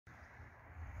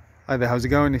Hi there, how's it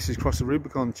going? This is Cross the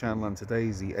Rubicon channel and today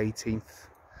is the 18th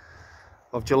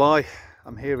of July.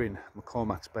 I'm here in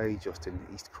McCormack's Bay, just in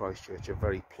East Christchurch, a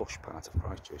very plush part of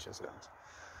Christchurch as it is.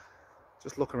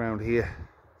 Just look around here,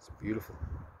 it's beautiful.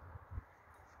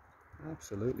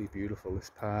 Absolutely beautiful, this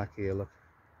park here, look.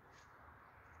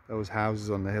 Those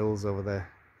houses on the hills over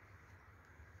there.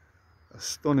 A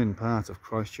stunning part of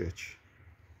Christchurch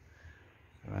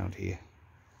around here.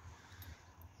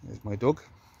 There's my dog,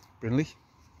 Brinley.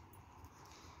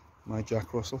 My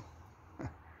Jack Russell.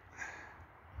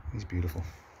 He's beautiful.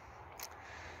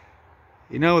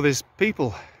 You know, there's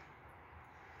people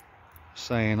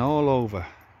saying all over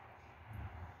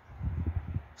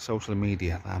social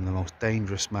media that I'm the most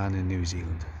dangerous man in New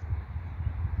Zealand.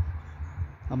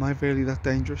 Am I really that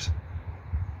dangerous?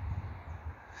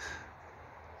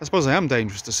 I suppose I am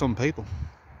dangerous to some people,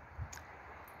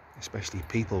 especially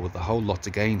people with a whole lot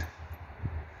to gain,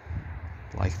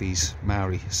 like these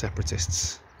Maori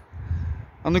separatists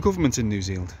and the government in New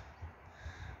Zealand,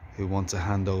 who want to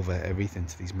hand over everything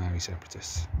to these Maori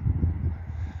separatists.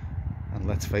 And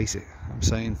let's face it, I'm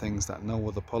saying things that no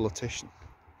other politician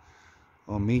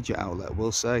or media outlet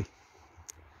will say,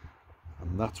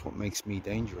 and that's what makes me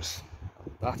dangerous.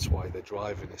 And that's why they're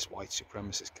driving this white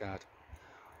supremacist card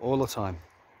all the time.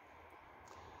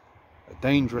 A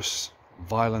dangerous,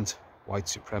 violent white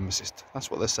supremacist. That's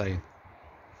what they're saying.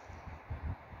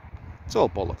 It's all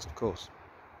bollocks, of course.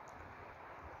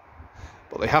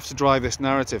 But they have to drive this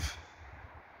narrative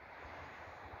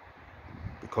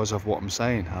because of what I'm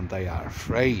saying, and they are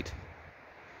afraid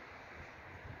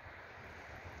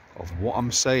of what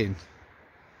I'm saying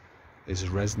is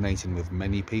resonating with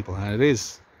many people, and it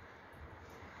is.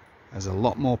 There's a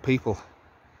lot more people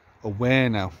aware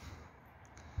now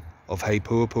of hey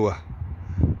puapua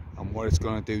and what it's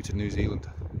going to do to New Zealand.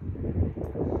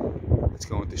 It's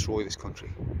going to destroy this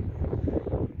country.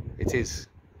 It is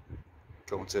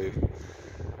going to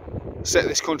set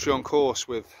this country on course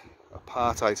with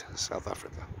apartheid South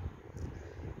Africa,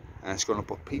 and it's going to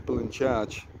put people in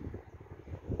charge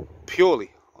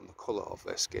purely on the colour of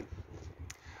their skin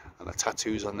and the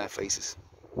tattoos on their faces,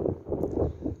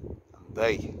 and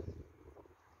they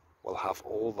will have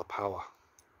all the power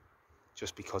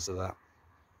just because of that.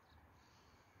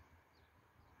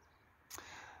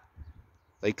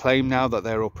 They claim now that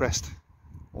they're oppressed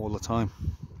all the time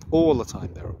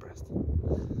they're oppressed.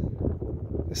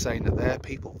 They're saying that their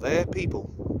people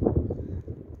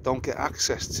don't get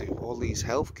access to all these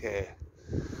healthcare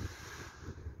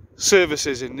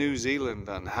services in New Zealand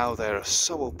and how they're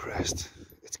so oppressed.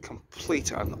 It's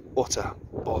complete and utter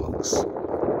bollocks.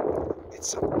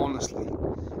 It's honestly,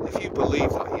 if you believe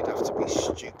that, you'd have to be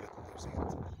stupid in New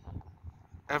Zealand.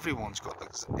 Everyone's got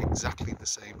exactly the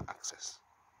same access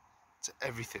to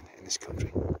everything in this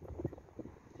country.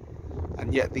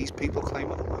 And yet these people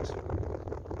claim otherwise.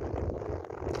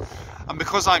 And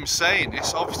because I'm saying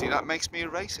this, obviously that makes me a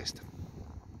racist.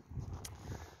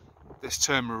 This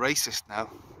term racist now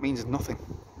means nothing.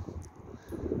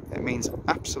 It means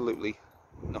absolutely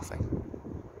nothing.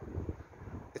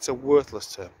 It's a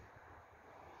worthless term.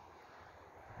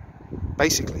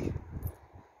 Basically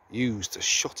used to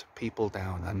shut people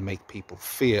down and make people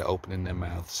fear opening their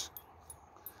mouths.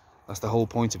 That's the whole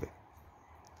point of it.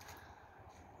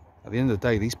 At the end of the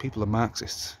day, these people are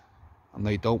Marxists, and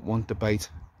they don't want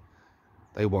debate.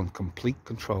 They want complete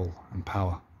control and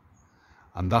power.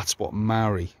 And that's what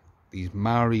these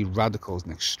Maori radicals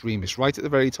and extremists, right at the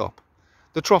very top,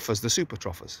 the troughers, the super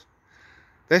troughers,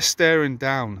 they're staring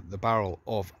down the barrel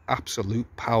of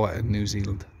absolute power in New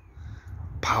Zealand.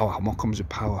 Power, and what comes with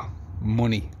power?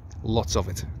 Money, lots of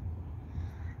it.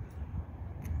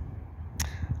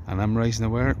 And I'm raising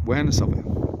awareness of it.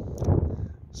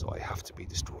 So I have to be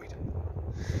destroyed.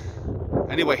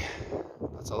 Anyway,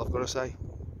 that's all I've got to say.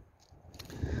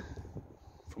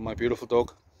 From my beautiful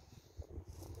dog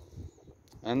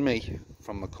and me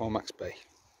from McCormack's Bay.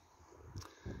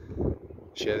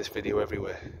 Share this video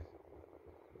everywhere.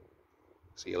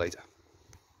 See you later.